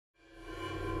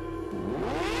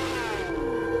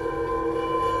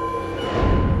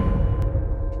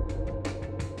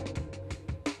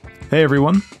Hey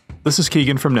everyone, this is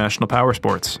Keegan from National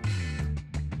Powersports.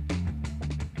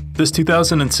 This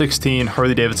 2016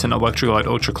 Harley-Davidson ELECTRA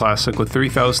Ultra Classic with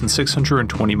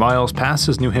 3,620 miles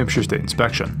passes New Hampshire State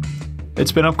inspection.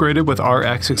 It's been upgraded with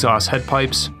RX exhaust head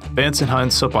pipes, Vance &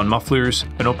 Hines slip-on mufflers,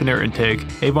 an open-air intake,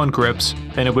 Avon grips,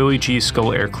 and a Willie G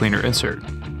Skull Air Cleaner insert.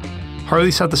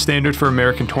 Harley set the standard for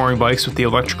American touring bikes with the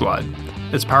ELECTRA.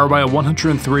 It's powered by a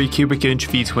 103 cubic inch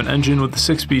V-twin engine with a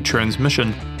 6-speed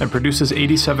transmission and produces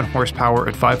 87 horsepower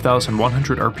at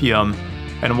 5,100 RPM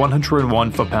and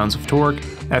 101 foot-pounds of torque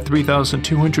at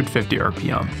 3,250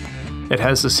 RPM. It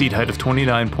has a seat height of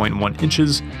 29.1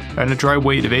 inches and a dry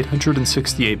weight of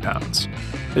 868 pounds.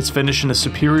 It's finished in a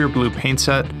superior blue paint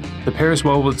set that pairs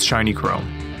well with shiny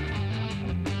chrome.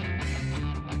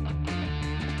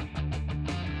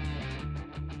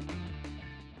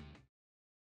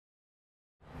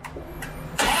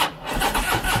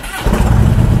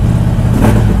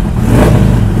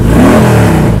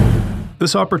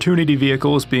 This opportunity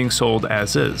vehicle is being sold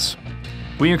as is.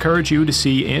 We encourage you to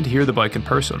see and hear the bike in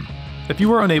person. If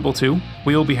you are unable to,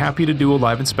 we will be happy to do a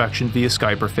live inspection via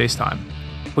Skype or FaceTime.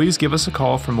 Please give us a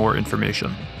call for more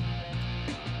information.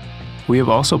 We have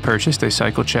also purchased a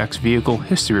CycleCheck's Vehicle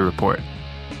History Report.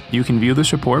 You can view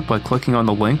this report by clicking on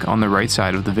the link on the right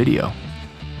side of the video.